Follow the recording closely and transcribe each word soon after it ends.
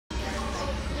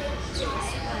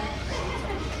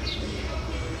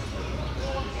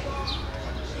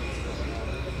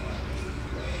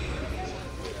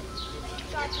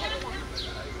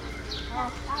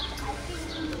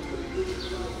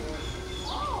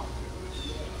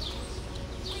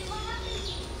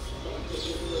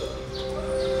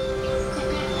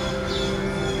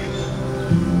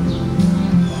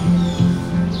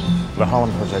The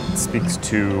Harlem Project speaks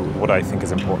to what I think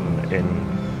is important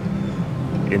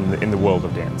in the world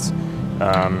of dance.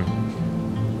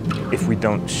 If we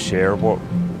don't share what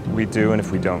we do, and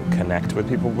if we don't connect with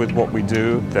people with what we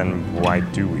do, then why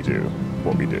do we do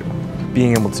what we do?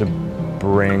 Being able to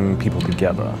bring people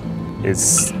together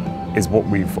is what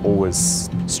we've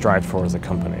always strived for as a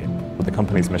company. The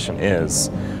company's mission is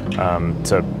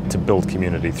to build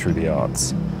community through the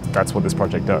arts. That's what this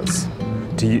project does.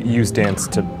 To use dance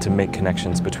to make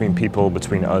connections between people,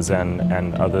 between us and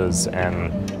others,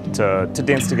 and to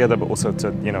dance together, but also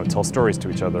to tell stories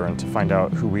to each other and to find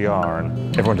out who we are.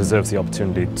 And everyone deserves the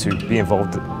opportunity to be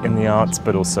involved in the arts,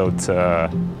 but also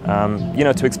to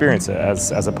experience it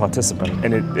as a participant.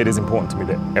 And it is important to me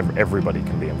that everybody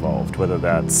can be involved, whether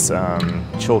that's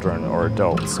children or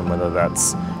adults, and whether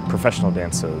that's professional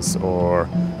dancers or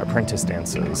apprentice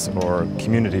dancers or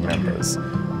community members.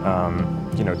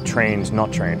 Trained,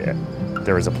 not trained,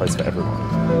 there is a place for everyone.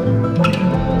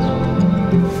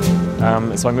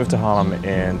 So I moved to Harlem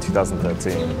in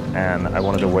 2013, and I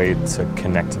wanted a way to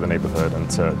connect to the neighborhood and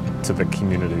to the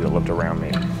community that lived around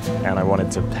me. And I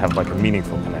wanted to have like a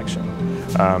meaningful connection.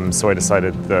 So I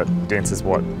decided that dance is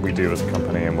what we do as a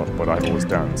company and what I've always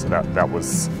done. So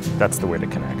that's the way to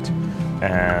connect.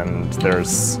 And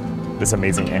there's this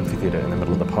amazing amphitheater in the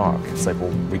middle of the park. It's like,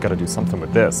 well, we got to do something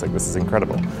with this. Like, this is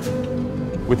incredible.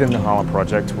 Within the Harlem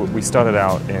Project, we started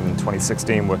out in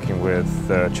 2016 working with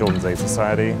the Children's Aid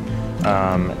Society,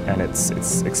 and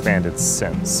it's expanded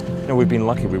since. We've been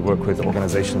lucky. We work with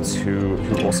organizations who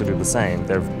also do the same.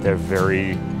 They're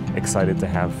very excited to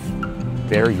have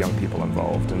their young people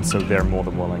involved, and so they're more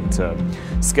than willing to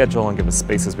schedule and give us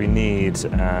spaces we need.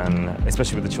 And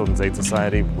especially with the Children's Aid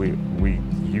Society, we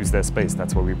use their space.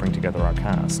 That's where we bring together our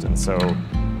cast, and so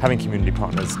having community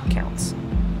partners counts.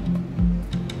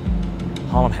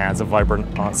 Harlem has a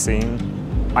vibrant art scene.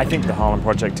 I think the Harlem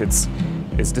Project is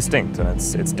distinct and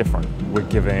it's different. We're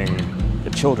giving the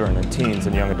children and teens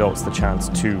and young adults the chance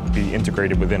to be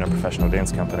integrated within a professional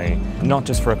dance company, not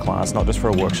just for a class, not just for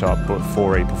a workshop, but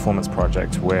for a performance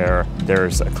project where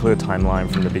there's a clear timeline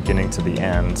from the beginning to the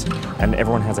end, and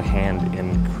everyone has a hand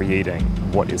in creating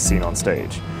what is seen on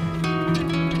stage.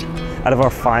 Out of our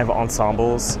 5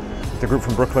 ensembles, the group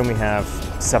from Brooklyn, we have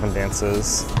 7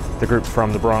 dancers. The group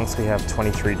from the Bronx, we have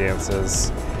 23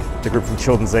 dancers. The group from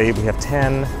Children's Aid, we have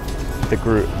 10.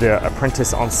 The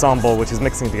Apprentice Ensemble, which is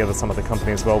mixing together some of the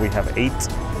company as well, we have 8.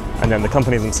 And then the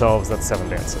company themselves, that's 7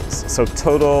 dancers. So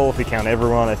total, if we count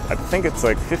everyone, I think it's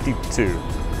like 52.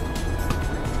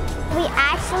 We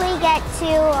actually get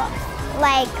to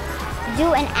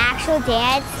do an actual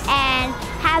dance and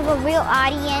have a real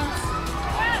audience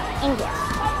in there.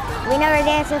 We never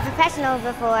danced with professionals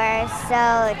before,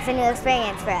 so it's a new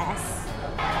experience for us.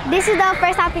 This is the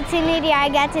first opportunity I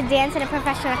get to dance in a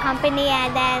professional company,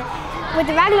 and then with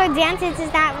the regular dances,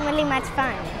 it's not really much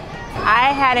fun.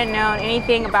 I hadn't known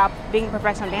anything about being a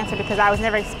professional dancer because I was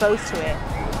never exposed to it.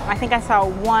 I think I saw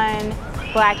one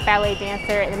black ballet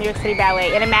dancer in the New York City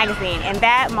Ballet in a magazine, and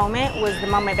that moment was the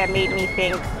moment that made me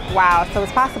think, wow, so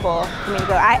it's possible for me to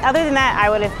go. Other than that,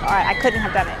 I couldn't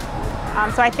have done it.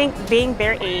 So I think being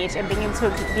their age and being able to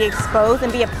be exposed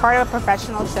and be a part of a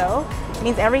professional show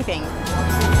means everything.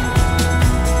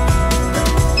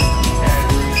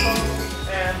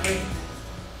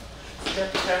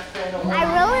 I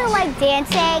really like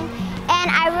dancing,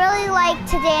 and I really like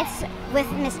to dance with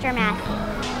Mr. Matthew.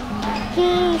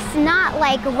 He's not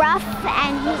rough,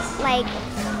 and he's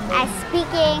at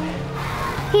speaking.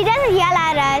 He doesn't yell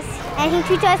at us, and he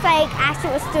treats us like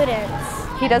actual students.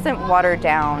 He doesn't water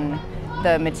down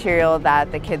the material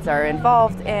that the kids are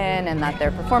involved in and that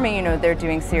they're performing. They're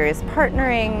doing serious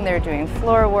partnering, they're doing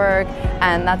floor work,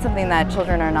 and that's something that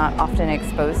children are not often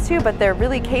exposed to, but they're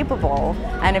really capable.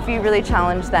 And if you really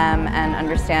challenge them and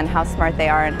understand how smart they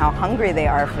are and how hungry they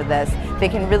are for this, they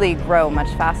can really grow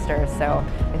much faster. So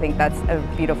I think that's a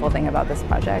beautiful thing about this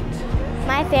project.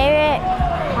 My favorite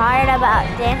part about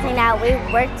dancing that we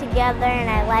work together,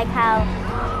 and I like how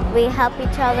we help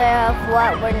each other of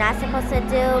what we're not supposed to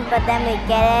do, but then we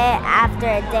get it after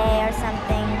a day or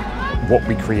something. What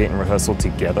we create in rehearsal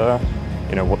together,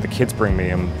 what the kids bring me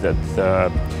and the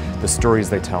stories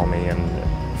they tell me and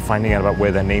finding out about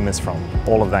where their name is from,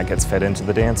 all of that gets fed into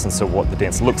the dance, and so what the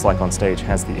dance looks like on stage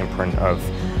has the imprint of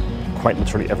quite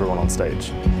literally everyone on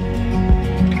stage.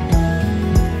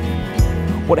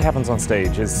 What happens on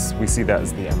stage is we see that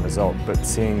as the end result, but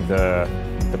seeing the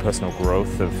personal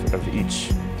growth of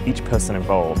each person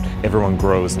involved, everyone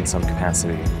grows in some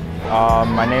capacity.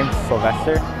 My name's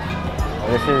Sylvester.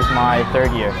 This is my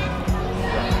 3rd year.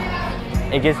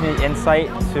 It gives me insight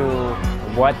to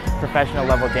what professional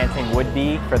level dancing would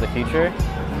be for the future.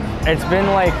 It's been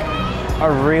like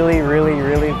a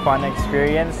really fun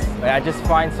experience. I just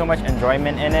find so much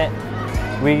enjoyment in it.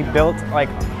 We built like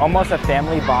almost a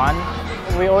family bond.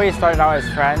 We always started out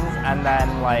as friends, and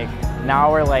then like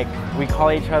now we're like, we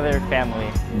call each other family.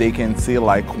 They can see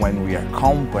like when we are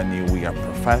company, we are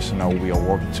professional, we are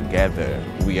working together,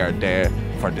 we are there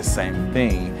for the same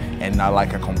thing, and not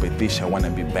like a competition, I want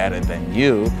to be better than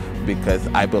you, because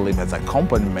I believe as a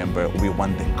company member, we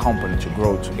want the company to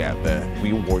grow together.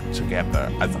 We work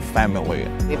together as a family.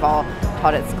 We've all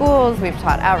taught at schools, we've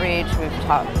taught outreach, we've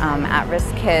taught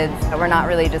at-risk kids. We're not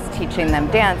really just teaching them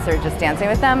dance or just dancing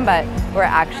with them, but we're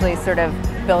actually sort of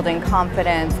building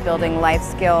confidence, building life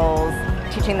skills,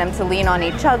 teaching them to lean on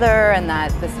each other, and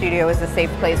that the studio is a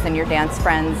safe place and your dance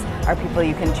friends are people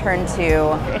you can turn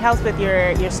to. It helps with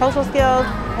your social skills,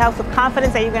 it helps with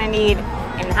confidence that you're going to need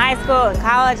in high school and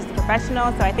college as a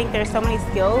professional. So I think there's so many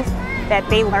skills that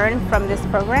they learn from this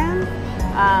program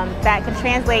that can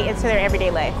translate into their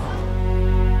everyday life.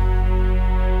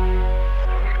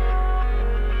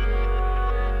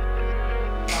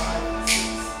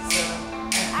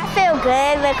 I feel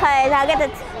good because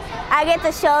I get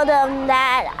to show them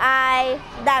that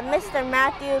Mr.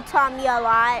 Matthew taught me a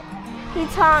lot. He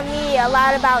taught me a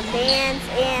lot about dance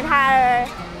and how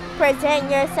to present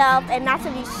yourself and not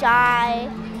to be shy,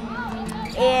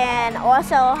 and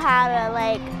also how to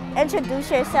like introduce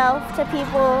yourself to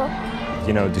people.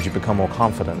 You know, did you become more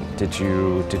confident? Did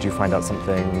you find out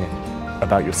something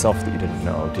about yourself that you didn't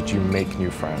know? Did you make new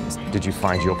friends? Did you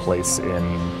find your place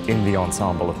in the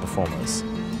ensemble of performers?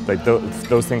 Like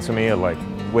those things for me are like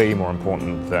way more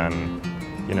important than,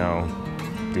 you know,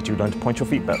 did you learn to point your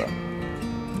feet better?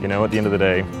 You know, at the end of the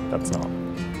day, that's not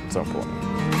so important.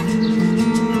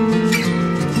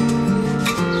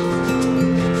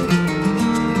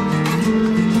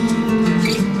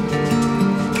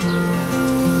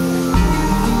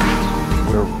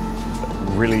 We're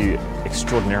really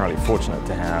extraordinarily fortunate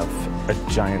to have a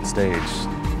giant stage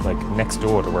like next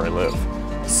door to where I live.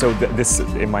 So this,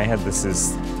 in my head, this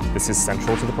is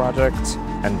central to the project.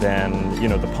 And then, you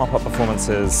know, the pop-up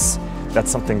performances, that's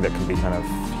something that can be kind of,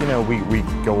 you know, we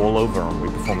go all over and we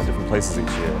perform in different places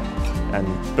each year.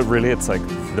 But really it's like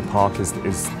the park is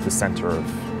the center of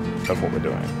what we're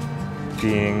doing.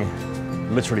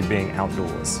 Literally being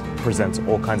outdoors presents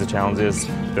all kinds of challenges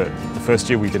that the first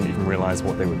year we didn't even realize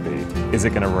what they would be. Is it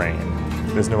going to rain?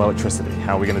 There's no electricity.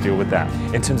 How are we going to deal with that?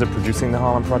 In terms of producing the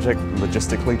Harlem Project,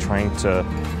 logistically trying to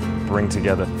bring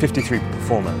together 53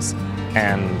 performers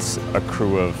and a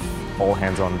crew of all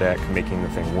hands on deck making the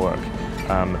thing work.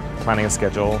 Planning a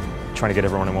schedule, trying to get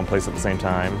everyone in one place at the same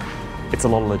time. It's a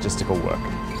lot of logistical work.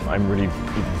 I'm really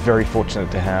very fortunate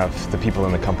to have the people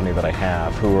in the company that I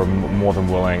have who are more than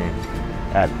willing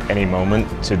at any moment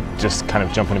to just kind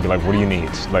of jump in and be like, what do you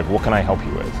need? Like, what can I help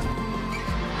you with?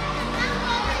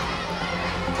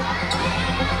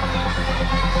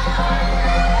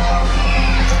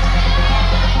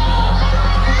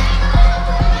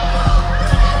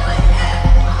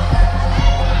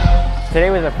 Today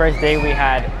was the first day we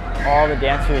had all the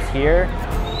dancers here,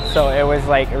 so it was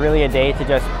like really a day to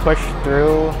just push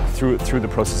through. Through the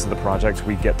process of the project,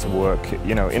 we get to work,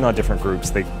 you know, in our different groups.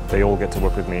 They all get to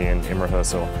work with me in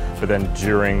rehearsal, but then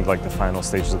during like the final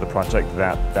stages of the project,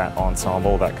 that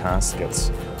ensemble, that cast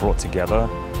gets brought together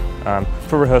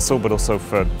for rehearsal, but also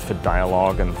for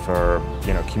dialogue and for,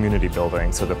 you know, community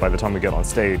building, so that by the time we get on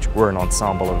stage, we're an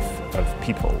ensemble of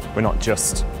people. We're not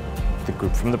just the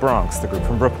group from the Bronx, the group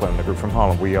from Brooklyn, the group from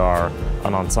Harlem. We are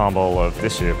an ensemble of,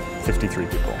 this year, 53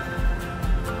 people.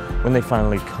 When they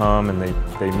finally come and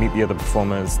they meet the other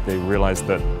performers, they realize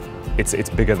that it's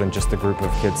bigger than just the group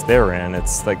of kids they're in.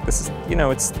 It's like, this is, you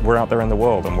know, we're out there in the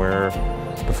world and we're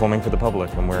performing for the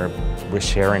public and we're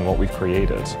sharing what we've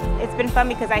created. It's been fun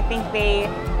because I think they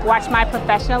watch my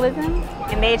professionalism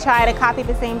and they try to copy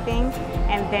the same thing,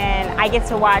 and then I get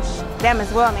to watch them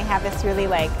as well, and they have this really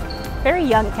like very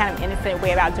young, kind of innocent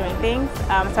way about doing things.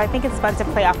 So I think it's fun to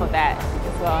play off of that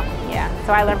as well. Yeah.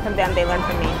 So I learn from them, they learn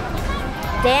from me.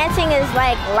 Dancing is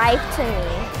like life to me.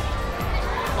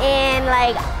 And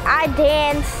like I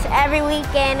dance every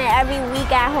weekend and every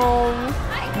week at home.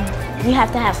 You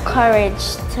have to have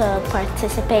courage to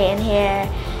participate in here.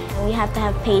 And we have to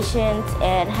have patience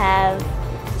and have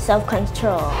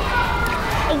self-control.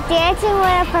 Like dancing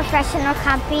with a professional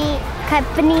company,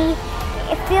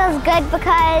 it feels good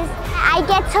because I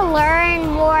get to learn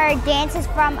more dances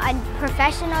from a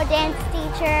professional dance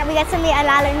teacher. We get to meet a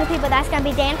lot of new people that's going to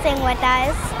be dancing with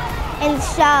us in the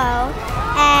show.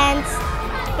 And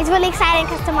it's really exciting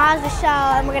because tomorrow's the show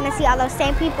and we're going to see all those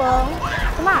same people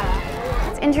tomorrow.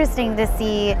 interesting to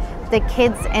see the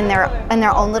kids in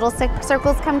their own little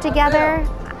circles come together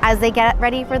as they get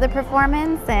ready for the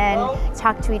performance and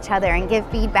talk to each other and give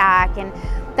feedback, and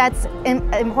that's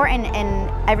important in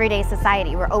everyday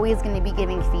society. We're always going to be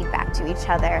giving feedback to each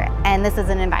other, and this is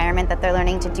an environment that they're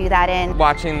learning to do that in.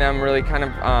 Watching them really kind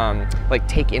of like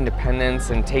take independence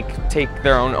and take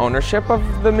their own ownership of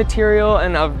the material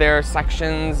and of their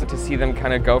sections, to see them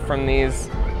kind of go from these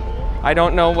I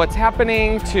don't know what's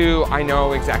happening to I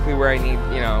know exactly where I need,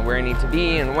 where I need to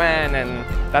be and when, and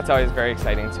that's always very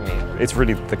exciting to me. It's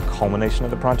really the culmination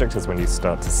of the project is when you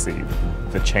start to see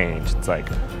the change. It's like,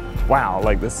 wow,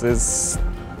 like this is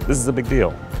a big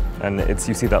deal. And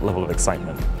you see that level of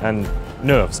excitement and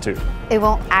nerves too. It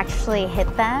won't actually hit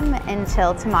them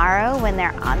until tomorrow when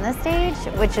they're on the stage,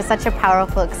 which is such a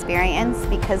powerful experience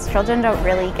because children don't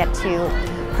really get to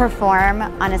perform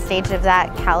on a stage of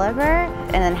that caliber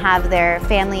and then have their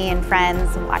family and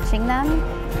friends watching them.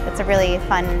 It's a really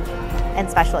fun and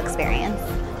special experience.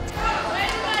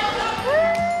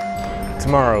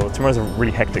 Tomorrow's a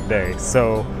really hectic day,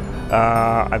 so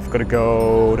I've got to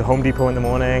go to Home Depot in the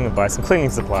morning and buy some cleaning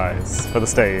supplies for the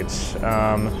stage.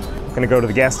 I'm going to go to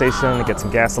the gas station and get some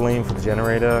gasoline for the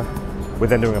generator. We're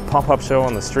then doing a pop-up show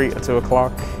on the street at 2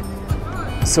 o'clock.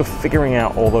 So figuring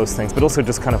out all those things, but also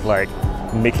just kind of like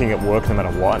making it work no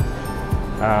matter what,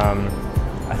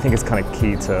 I think is kind of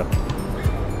key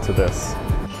to this.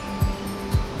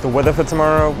 The weather for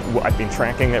tomorrow, I've been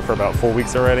tracking it for about 4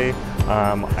 weeks already.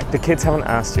 The kids haven't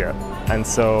asked yet, and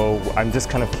so I'm just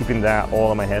kind of keeping that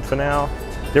all in my head for now.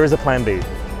 There is a plan B,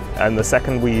 and the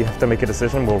second we have to make a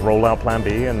decision, we'll roll out plan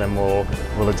B, and then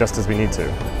we'll adjust as we need to.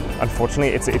 Unfortunately,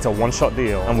 it's a one-shot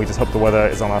deal, and we just hope the weather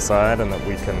is on our side and that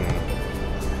we can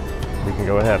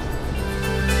go ahead.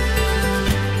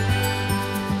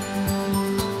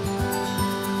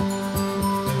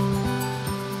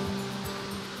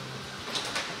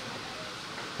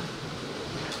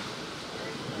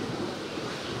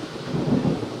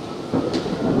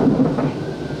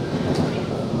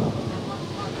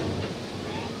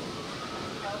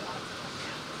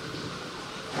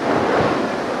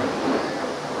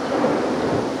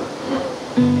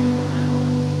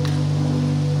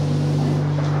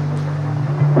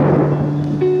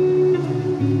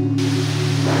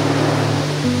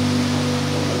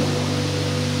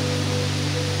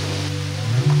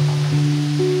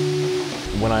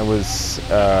 When I was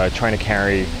trying to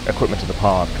carry equipment to the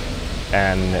park,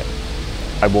 and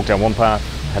I walked down one path,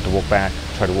 had to walk back,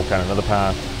 tried to walk down another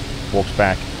path, walked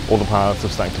back, all the paths were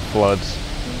starting to flood,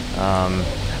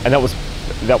 and that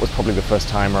was probably the first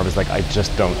time where I was like, I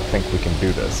just don't think we can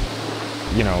do this.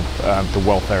 The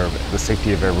welfare, the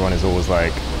safety of everyone is always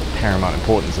like paramount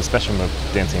importance, especially when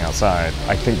we're dancing outside.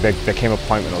 I think there came a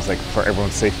point when I was like, for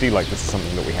everyone's safety, like this is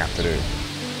something that we have to do.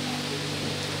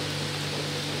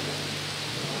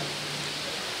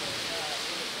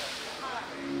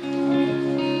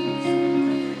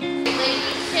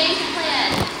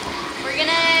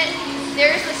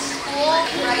 There's a school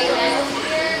right next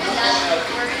here that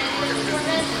we're going to do the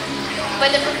performance,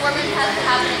 but the performance has to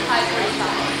happen at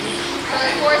 5:45. So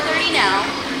it's 4:30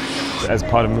 now. As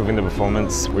part of moving the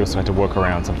performance, we also had to work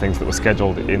around some things that were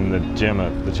scheduled in the gym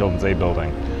at the Children's Aid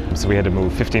building. So we had to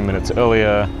move 15 minutes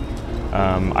earlier.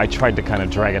 I tried to kind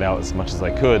of drag it out as much as I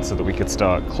could so that we could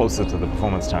start closer to the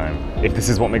performance time. If this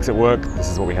is what makes it work, this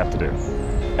is what we have to do.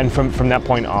 And from that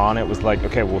point on, it was like,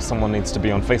 okay, well, someone needs to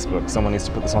be on Facebook, someone needs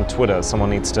to put this on Twitter, someone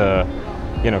needs to,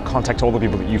 contact all the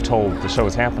people that you've told the show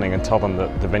is happening and tell them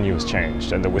that the venue has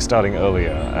changed and that we're starting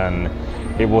earlier. And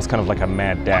it was kind of like a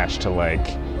mad dash to like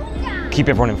keep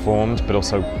everyone informed, but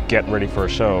also get ready for a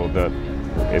show that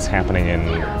is happening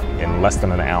in less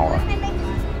than an hour.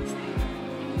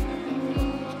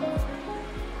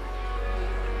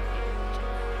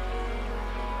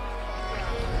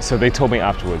 So they told me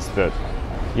afterwards that,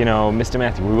 Mr.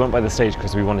 Matthew, we went by the stage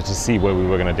because we wanted to see where we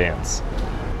were going to dance.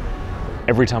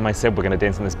 Every time I said we're going to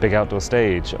dance on this big outdoor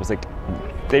stage, I was like,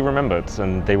 they remembered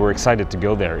and they were excited to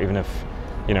go there, even if,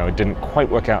 it didn't quite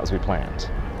work out as we planned.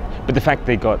 But the fact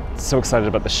they got so excited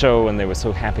about the show and they were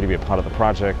so happy to be a part of the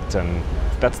project, and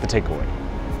that's the takeaway.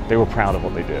 They were proud of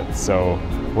what they did. So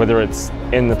whether it's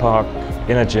in the park,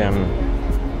 in a gym,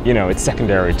 it's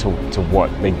secondary to what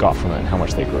they got from it and how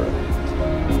much they grew.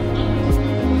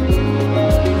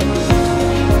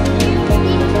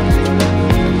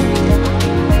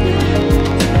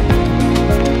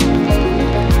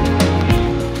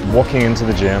 Walking into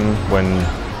the gym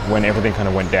when everything kind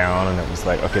of went down and it was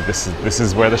like, okay, this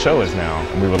is where the show is now.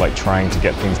 And we were like trying to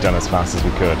get things done as fast as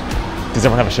we could. Does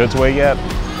everyone have a shirt to wear yet?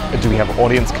 Do we have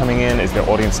audience coming in? Is there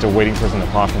audience still waiting for us in the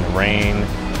park in the rain?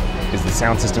 Is the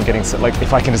sound system getting set? Like,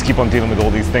 if I can just keep on dealing with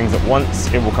all these things at once,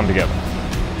 it will come together.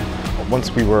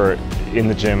 Once we were in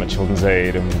the gym at Children's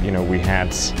Aid and, you know, we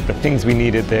had the things we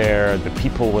needed there, the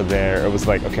people were there, it was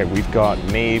like, okay, we've got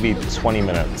maybe 20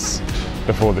 minutes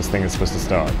before this thing is supposed to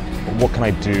start. What can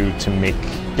I do to make,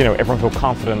 you know, everyone feel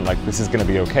confident, like this is going to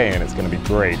be okay and it's going to be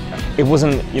great. It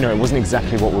wasn't, you know, it wasn't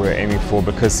exactly what we were aiming for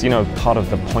because, you know, part of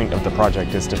the point of the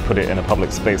project is to put it in a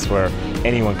public space where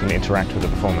anyone can interact with the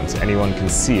performance, anyone can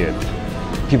see it.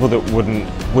 People that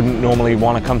wouldn't normally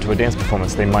want to come to a dance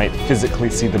performance, they might physically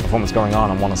see the performance going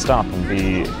on and want to stop and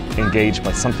be engaged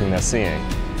by something they're seeing.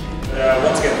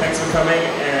 Once again, thanks for coming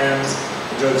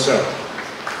and enjoy the show.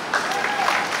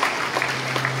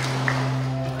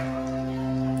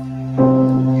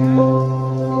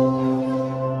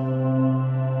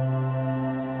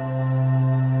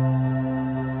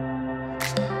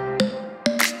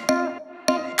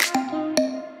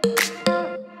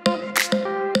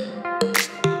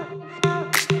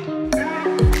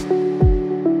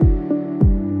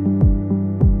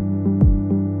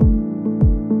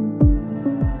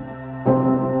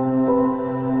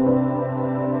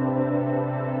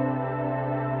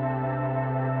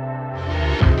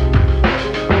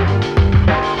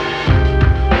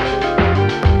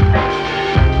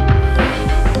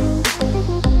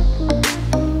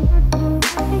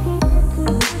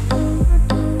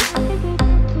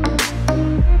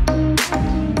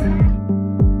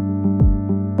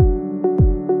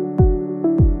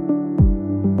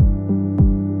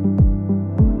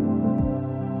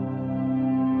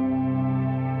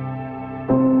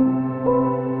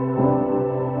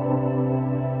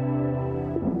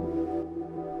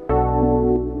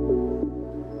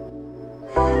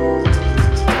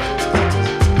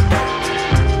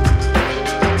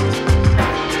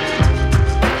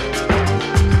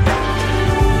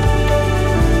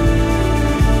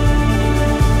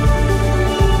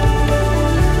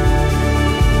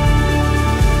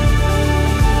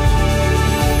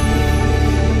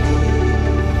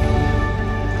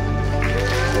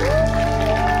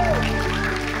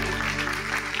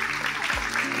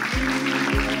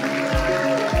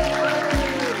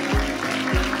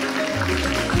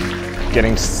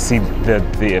 Getting to see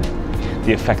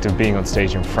the effect of being on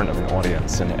stage in front of an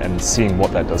audience and seeing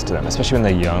what that does to them, especially when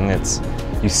they're young.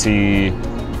 You see,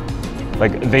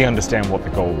 like, they understand what the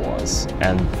goal was,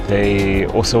 and they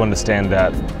also understand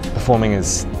that performing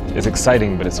is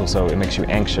exciting, but it makes you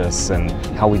anxious, and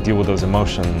how we deal with those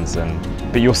emotions.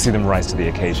 But you'll see them rise to the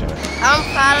occasion. I'm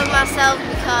proud of myself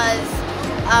because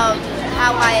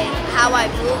how I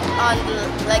move on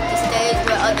the stage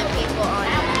with other people on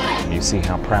it. You see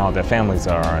how proud their families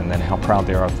are, and then how proud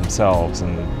they are of themselves,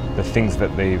 and the things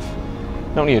that they've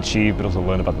not only achieved but also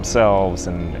learned about themselves,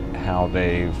 and how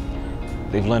they've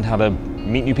learned how to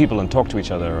meet new people and talk to each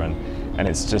other, and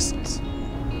it's just,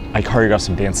 I choreograph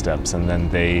some dance steps, and then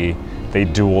they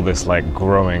do all this like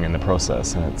growing in the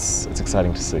process, and it's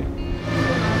exciting to see.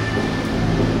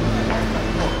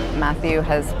 Matthew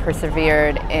has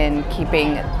persevered in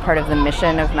keeping part of the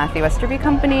mission of Matthew Westerby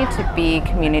Company to be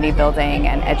community building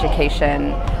and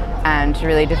education and to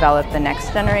really develop the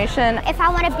next generation. If I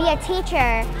want to be a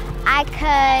teacher, I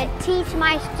could teach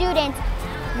my students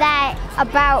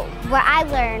about what I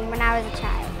learned when I was a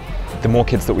child. The more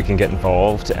kids that we can get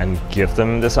involved and give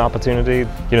them this opportunity,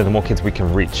 you know, the more kids we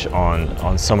can reach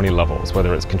on so many levels,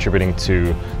 whether it's contributing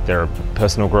to their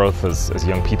personal growth as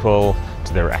young people,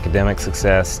 to their academic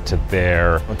success, to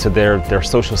their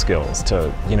social skills,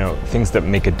 to, you know, things that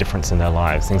make a difference in their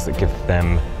lives, things that give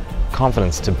them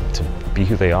confidence to be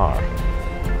who they are.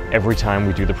 Every time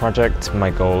we do the project,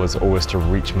 my goal is always to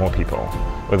reach more people,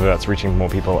 whether that's reaching more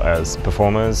people as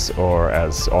performers or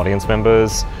as audience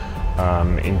members,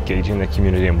 engaging the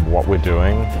community in what we're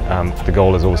doing. The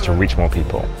goal is always to reach more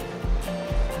people.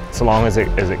 So long as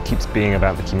it keeps being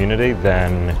about the community,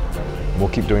 then we'll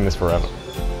keep doing this forever.